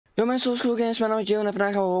Yo mensen, Desquirtlegames, mijn naam is Ceyhun en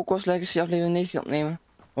vandaag gaan we Hogwarts Legacy aflevering 19 opnemen.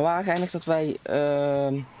 We waren geëindigd dat wij,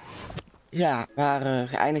 waren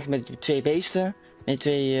geëindigd met die twee beesten. Met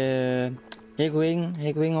twee,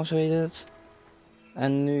 Higwing of zo heet het.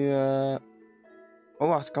 En nu, oh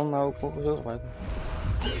wacht, ik kan hem nou ook gewoon zo gebruiken.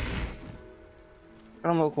 Ik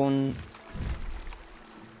kan hem ook gewoon...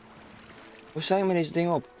 Hoe sta je met deze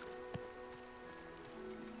dingen op?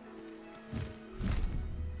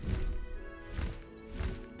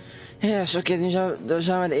 Yes, oké, nu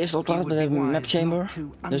zijn we de eerste opdracht met de map chamber.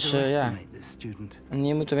 Dus ja. En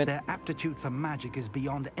hier moeten we...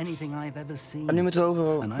 En nu moeten we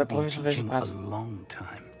over bij professor Wezen praten.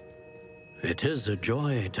 It is a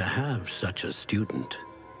joy to have such a student.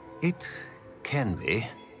 It can be.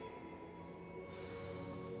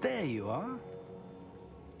 There you are.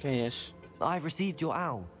 Okay, yes. I received your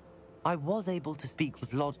owl. I was able to speak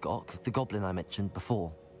with Lodgok, the goblin I mentioned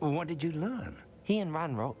before. What did you learn? He and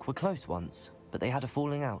Ranrock were close once, but they had a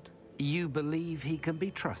falling out. You believe he can be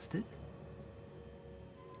trusted?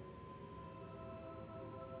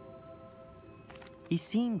 He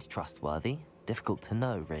seemed trustworthy. Difficult to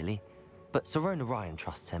know, really. But Sirona Ryan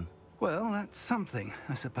trusts him. Well, that's something,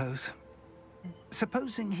 I suppose.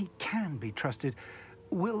 Supposing he can be trusted,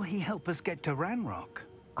 will he help us get to Ranrock?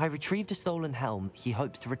 I retrieved a stolen helm he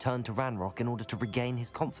hopes to return to Ranrock in order to regain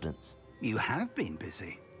his confidence. You have been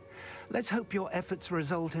busy. Let's hope your efforts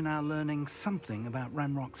result in our learning something about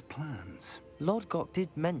Ranrock's plans. Lodgok did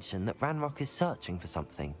mention that Ranrock is searching for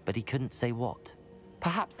something, but he couldn't say what.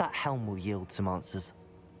 Perhaps that helm will yield some answers.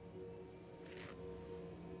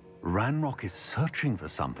 Ranrock is searching for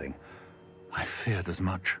something. I feared as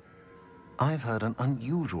much. I've heard an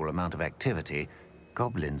unusual amount of activity,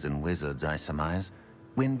 goblins and wizards, I surmise,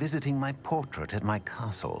 when visiting my portrait at my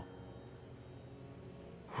castle.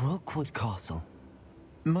 Rookwood Castle?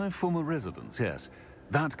 My former residence, yes.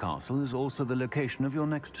 That castle is also the location of your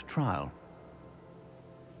next trial.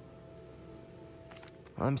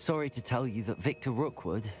 I'm sorry to tell you that Victor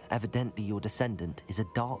Rookwood, evidently your descendant, is a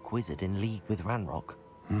dark wizard in league with Ranrock.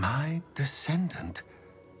 My descendant?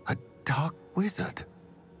 A dark wizard?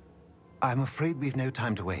 I'm afraid we've no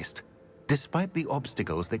time to waste. Despite the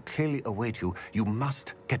obstacles that clearly await you, you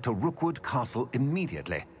must get to Rookwood Castle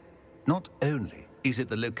immediately. Not only is it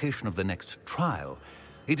the location of the next trial,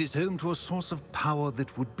 it is home to a source of power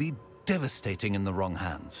that would be devastating in the wrong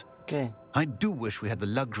hands. Okay. I do wish we had the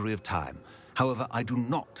luxury of time. However, I do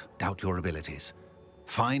not doubt your abilities.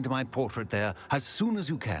 Find my portrait there as soon as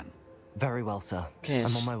you can. Very well, sir. Okay,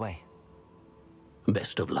 I'm on my way.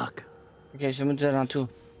 Best of luck. Oké, ze moeten daar naartoe.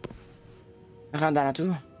 We gaan daar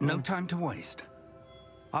naartoe. No time to waste.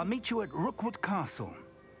 I'll meet you at Rookwood Castle.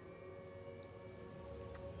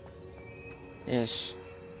 Yes.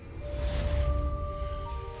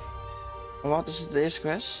 Wat is het, de eerste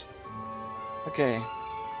quest? Oké.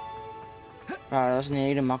 Nou, dat is een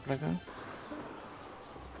hele makkelijke.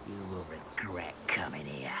 You will regret coming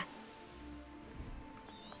here.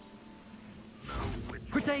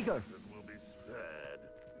 Protego!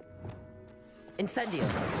 Incendio!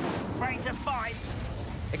 Ready to fight?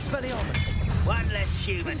 Expelliarmus! One less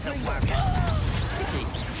human to work at.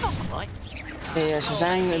 Oké, ze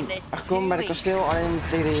zijn gekomen bij het kasteel alleen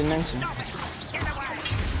tegen deze mensen.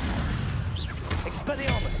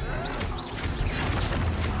 Expelliarmus!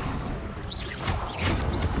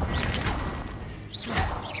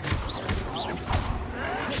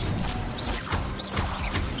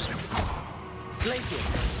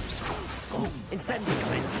 Glaciers! Incendio!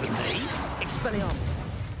 Expelliarmus!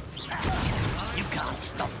 You can't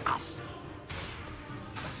stop us.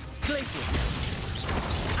 Glacier!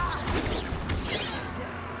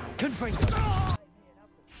 Confringo!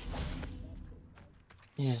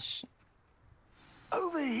 Yes.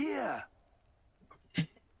 Over here!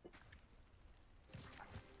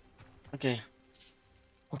 Oké.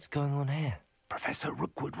 What's going on here? Professor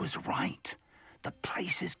Rookwood was right. The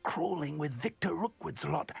place is crawling with Victor Rookwood's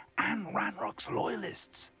lot and Ranrock's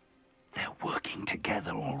loyalists. They're working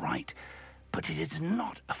together, all right, but it is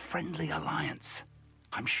not a friendly alliance.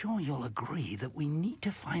 I'm sure you'll agree that we need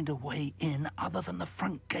to find a way in other than the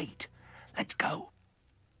front gate. Let's go.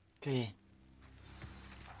 Oké.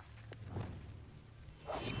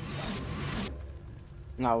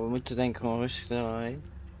 Nou, we moeten denk ik gewoon rustig doorheen.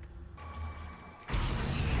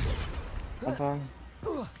 Hoppa.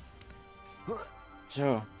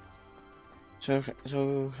 Zo. Zo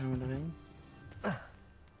gaan we erin.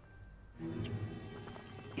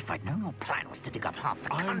 If I'd known your plan was to dig up half the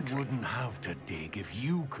country. I wouldn't have to dig if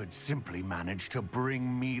you could simply manage to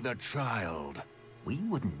bring me the child. We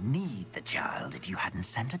wouldn't need the child if you hadn't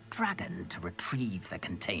sent a dragon to retrieve the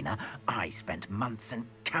container I spent months and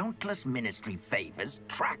countless ministry favors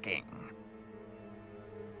tracking.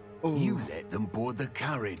 Oeh. You let them board the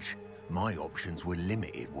carriage. My options were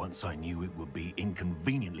limited once I knew it would be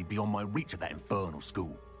inconveniently beyond my reach at that infernal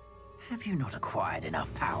school. Have you not acquired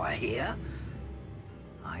enough power here?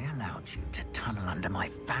 I allowed you to tunnel under my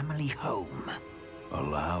family home.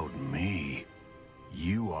 Allowed me?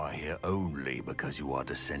 You are here only because you are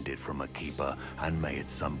descended from a keeper and may at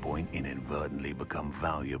some point inadvertently become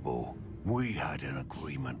valuable. We had an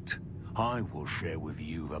agreement. I will share with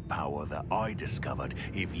you the power that I discovered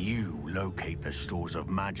if you locate the stores of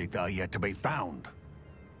magic that are yet to be found.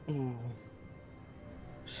 Oeh.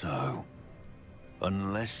 So,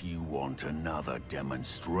 unless you want another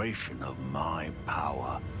demonstration of my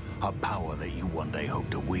power, a power that you one day hope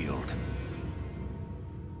to wield,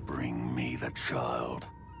 bring me the child.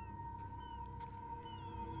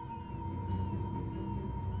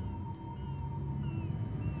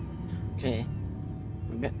 Oké.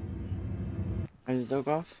 Hij doet het ook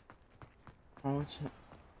af. Houd.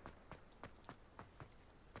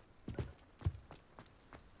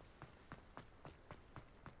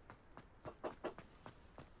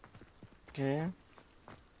 Oké.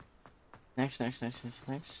 Next.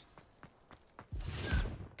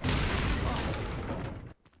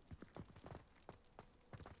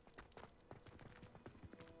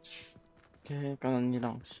 Oké, ik kan er niet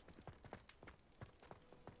langs.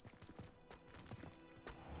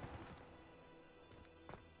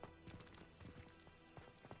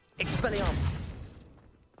 Expelliarmus.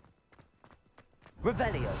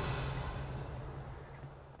 Revelio.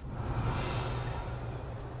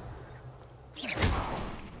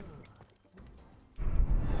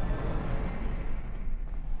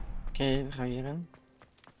 Oké, we gaan hierin.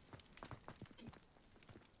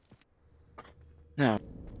 Nou,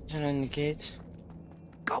 we zijn in de gate.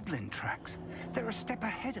 Goblin tracks. They're a step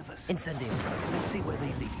ahead of us. Incendio. Let's see where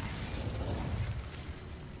they lead.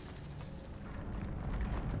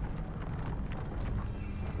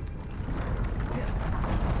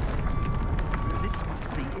 This must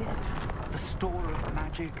be it. The store of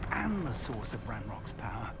magic and the source of Ranrock's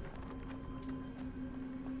power.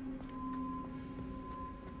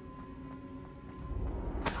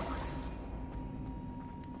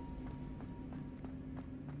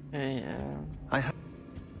 Hey,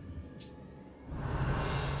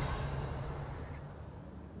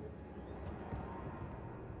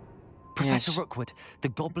 Professor Yes. Rookwood, the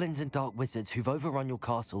goblins and dark wizards who've overrun your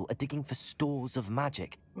castle are digging for stores of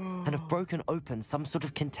magic and have broken open some sort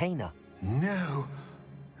of container. No!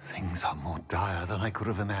 Things are more dire than I could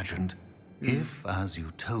have imagined. If, as you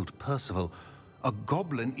told Percival, a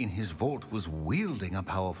goblin in his vault was wielding a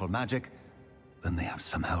powerful magic, then they have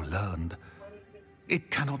somehow learned. It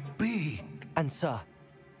cannot be! And sir,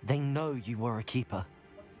 they know you were a keeper.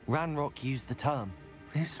 Ranrock used the term.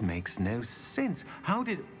 This makes no sense. How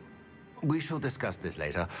did... We shall discuss this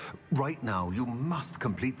later. Right now, you must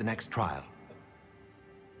complete the next trial.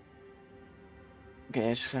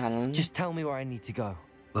 Oké, schalen. Just tell me where I need to go.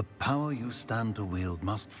 The power you stand to wield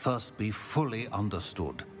must first be fully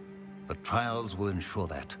understood. The trials will ensure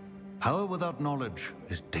that. Power without knowledge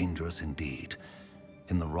is dangerous indeed.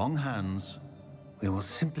 In the wrong hands, we will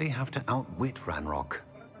simply have to outwit Ranrock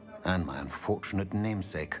and my unfortunate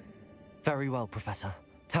namesake. Very well, Professor.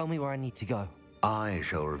 Tell me where I need to go. I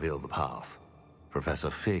shall reveal the path. Professor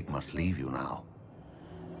Fig must leave you now.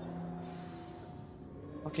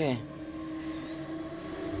 Oké.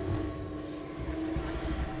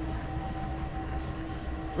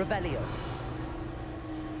 Revelio.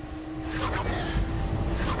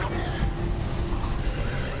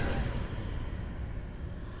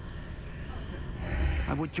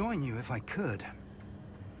 I would join you if I could.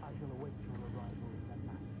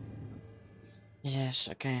 Yes,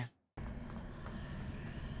 oké.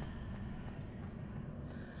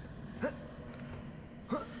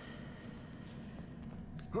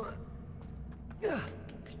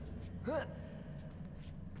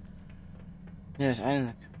 Yes,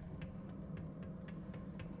 eindelijk.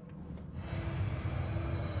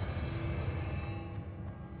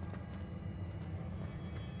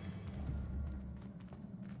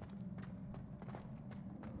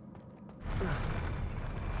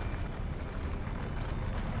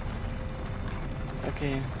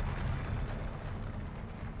 Oké.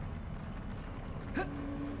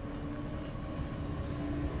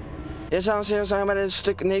 Ja, dames en heren, we zijn bij dit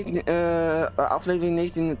stuk 19, aflevering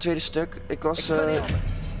 19, het tweede stuk. Ik was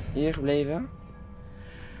hier gebleven.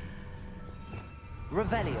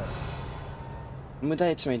 Revelio. Ik moet daar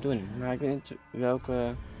iets mee doen, maar ik weet niet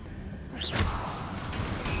welke...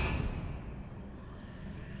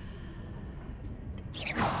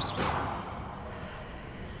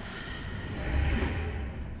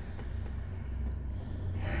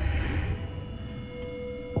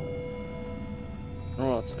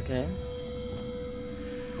 Oké.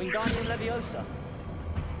 Wingardium Leviosa.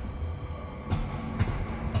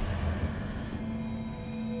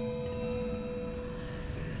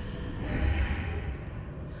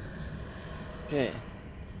 Oké.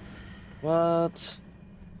 Wat?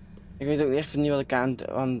 Ik weet ook echt niet wat ik aan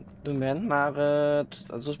het doen ben, maar het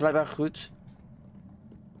was blijkbaar goed.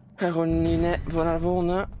 Ik ga gewoon niet voor naar de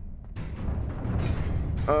volgende.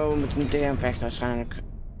 Oh, we moeten nu tegen hem vechten waarschijnlijk.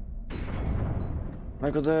 Maar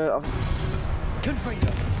ik wilde af... Confringo.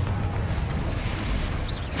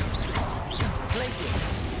 Plezier.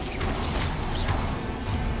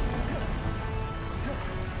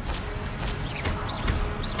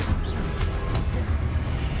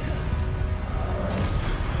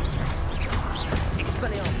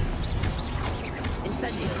 Expelliarmus.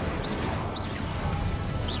 Incendio.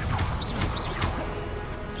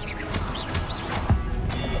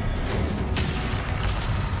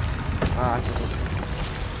 Ah, ik heb het.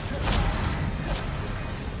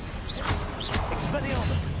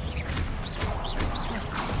 Expelliarmus.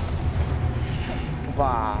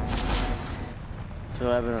 Hoppa. Zo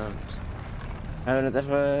hebben we het. We hebben het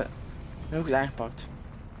even heel goed aangepakt.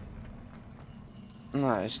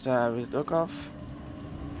 Nou, dus daar hebben we het ook af.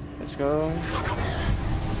 Let's go.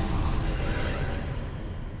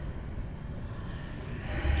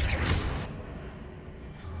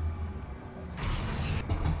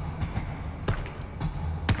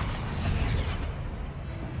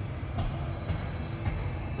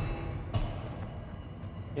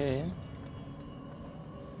 Oké.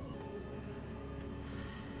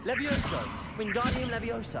 Levioso. Wingardium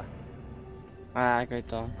Leviosa. Ah, ik weet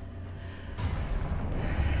het al.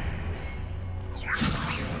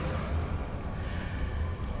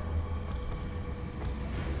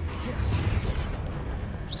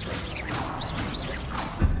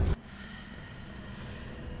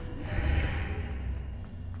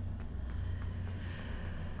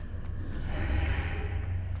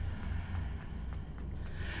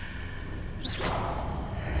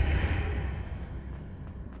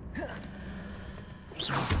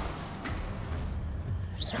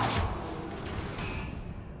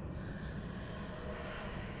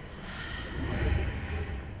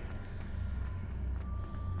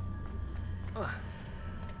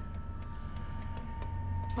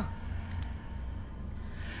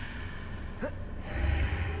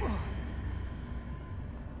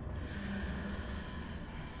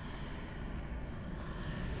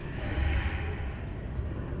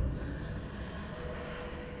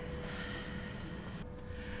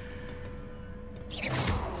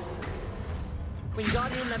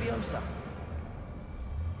 Wingardium Leviosa.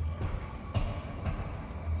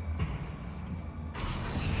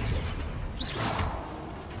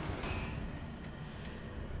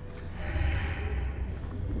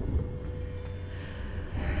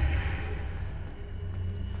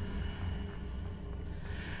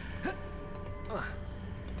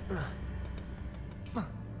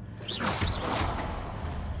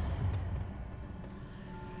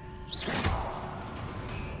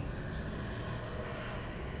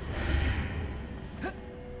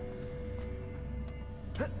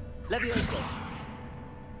 Leviosa.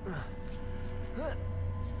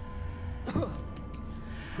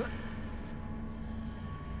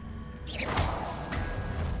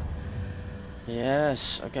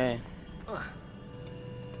 Yes, oké.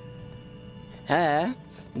 Hè?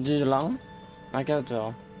 Het duurde lang, maar ik heb het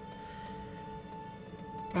wel.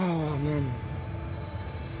 Oh man.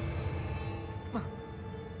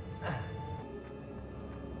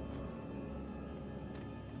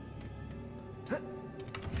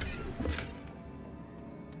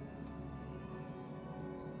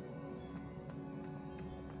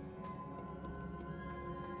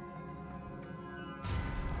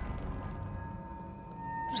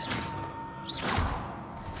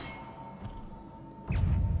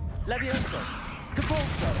 Leviosa.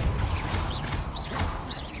 Capulso.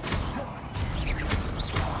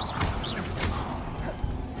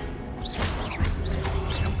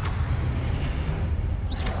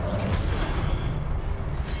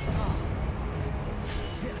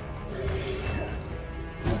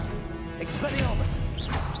 Expelliarmus.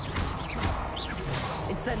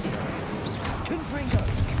 Incendio. Confringo.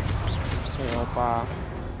 Hoppa.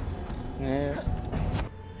 Nee.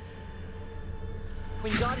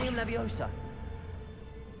 Wingardium Leviosa.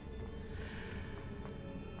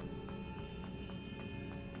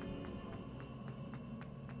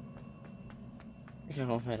 Ik ga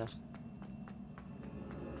gewoon verder.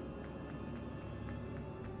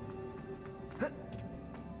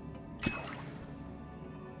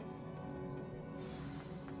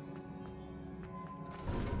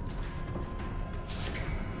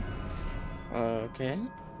 Oké.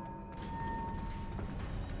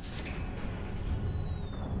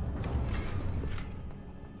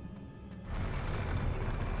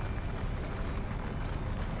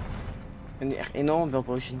 En nu echt enorm veel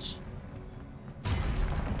potions.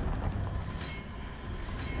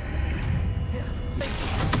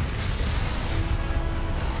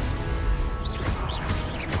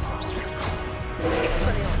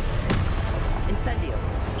 Incendio.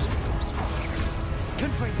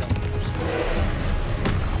 Confringo.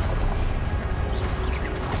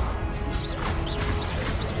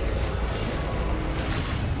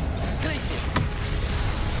 Glacius.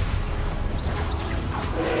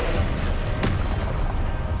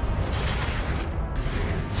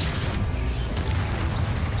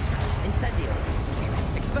 Incendio.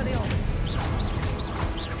 Expelliarmus.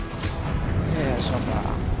 Ja, zo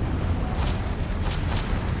waar.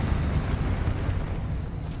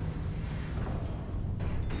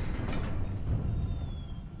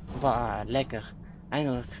 Wauw, lekker.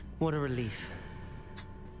 Eindelijk. What a relief.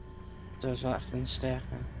 Dat is wel echt een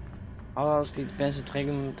sterke. Als ik die mensen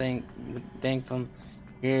trekken, denk van,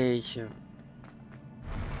 jeetje.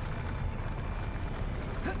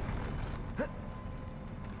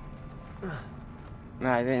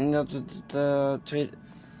 Nou, ik denk niet dat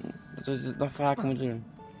we het nog vaker moeten doen.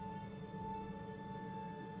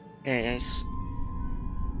 Oké, yes.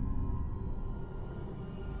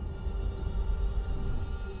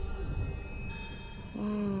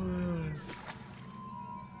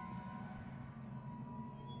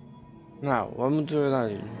 Nou, wat moeten we nou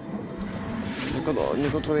doen? Nu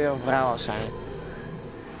komt er weer een verhaal waarschijnlijk.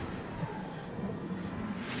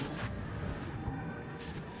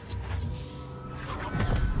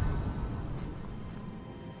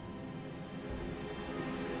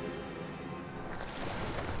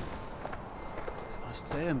 Must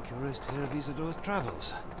say I'm curious to hear of Isadora's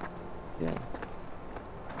travels. Ja.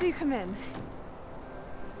 Do come in.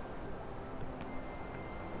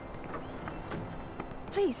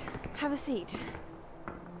 Please, have a seat.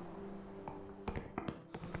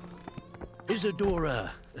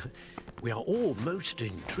 Isadora, we are all most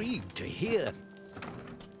intrigued to hear.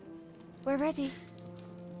 We're ready.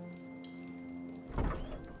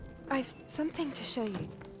 I've something to show you.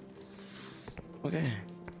 Oké.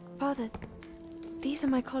 Father, these are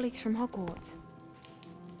my colleagues from Hogwarts.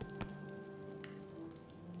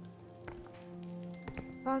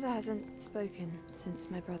 Father hasn't spoken since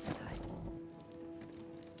my brother died.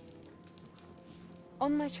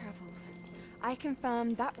 On my travels, I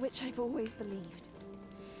confirmed that which I've always believed.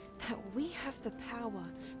 That we have the power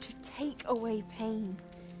to take away pain.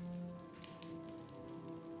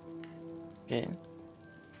 Oké.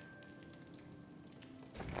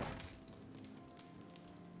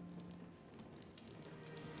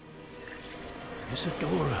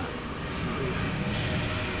 Isadora.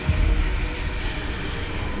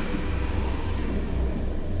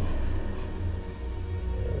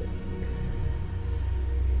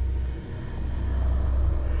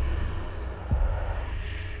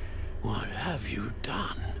 What have you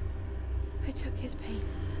done? I took his pain.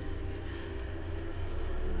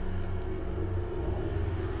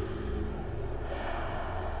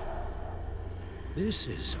 This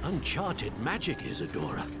is uncharted magic,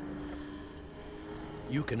 Isadora.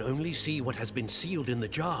 You can only see what has been sealed in the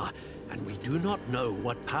jar, and we do not know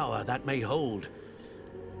what power that may hold.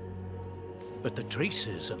 But the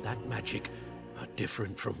traces of that magic are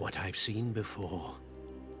different from what I've seen before.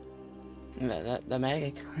 Dat merk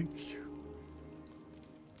ik. Thank you.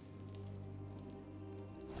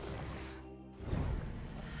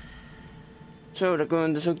 Zo, dan kunnen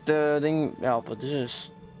we dus ook de ding helpen, de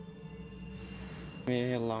zus. Weer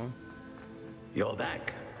heel lang. You're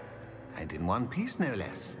back. And in one piece, no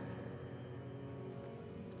less.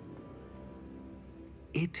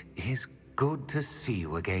 It is good to see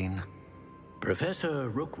you again. Professor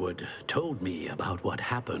Rookwood told me about what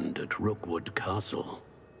happened at Rookwood Castle.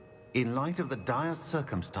 In light of the dire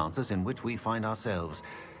circumstances in which we find ourselves,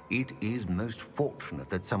 it is most fortunate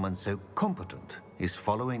that someone so competent is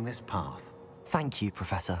following this path. Thank you,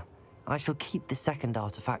 Professor. I shall keep the second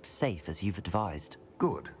artifact safe as you've advised.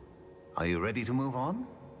 Good. Are you ready to move on?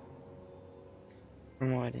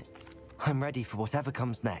 I'm ready. I'm ready for whatever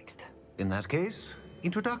comes next. In that case,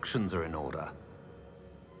 introductions are in order.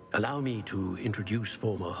 Allow me to introduce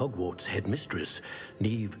former Hogwarts headmistress,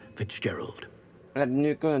 Neve Fitzgerald.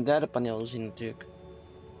 Nu kunnen we het derde paneel zien natuurlijk.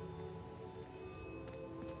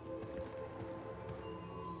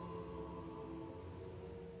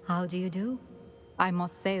 How do you do? I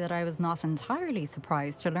must say that I was not entirely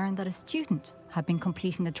surprised to learn that a student had been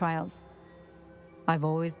completing the trials. I've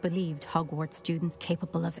always believed Hogwarts students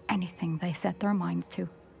capable of anything they set their minds to.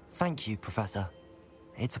 Thank you, Professor.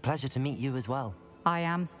 It's a pleasure to meet you as well. I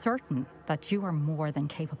am certain that you are more than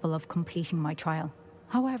capable of completing my trial.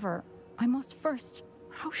 However, I must first,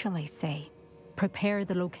 how shall I say, prepare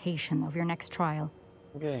the location of your next trial.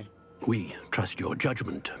 Okay. We trust your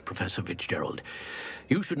judgment, Professor Fitzgerald.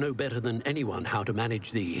 You should know better than anyone how to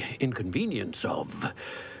manage the inconvenience of,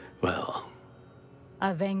 well...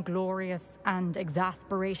 A vainglorious and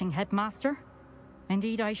exasperating headmaster?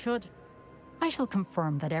 Indeed I should. I shall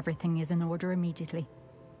confirm that everything is in order immediately.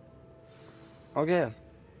 Okay.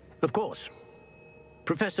 Of course.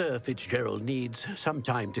 Professor Fitzgerald needs some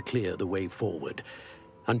time to clear the way forward.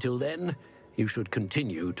 Until then, you should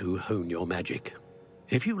continue to hone your magic.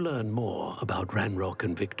 If you learn more about Ranrock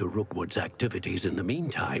and Victor Rookwood's activities in the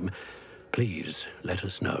meantime, please let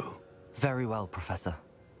us know. Very well, Professor.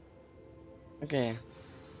 Oké.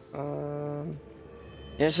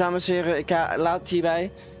 Ja, dames en heren, ik laat het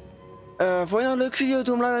hierbij. Vond je nou een leuke video?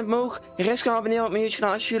 Doe hem duimpje omhoog. De rest kan abonneren op mijn YouTube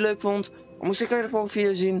kanaal als je het leuk vond. Moest ik de volgende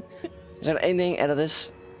video zien. Er is er één ding en dat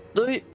is... Doei!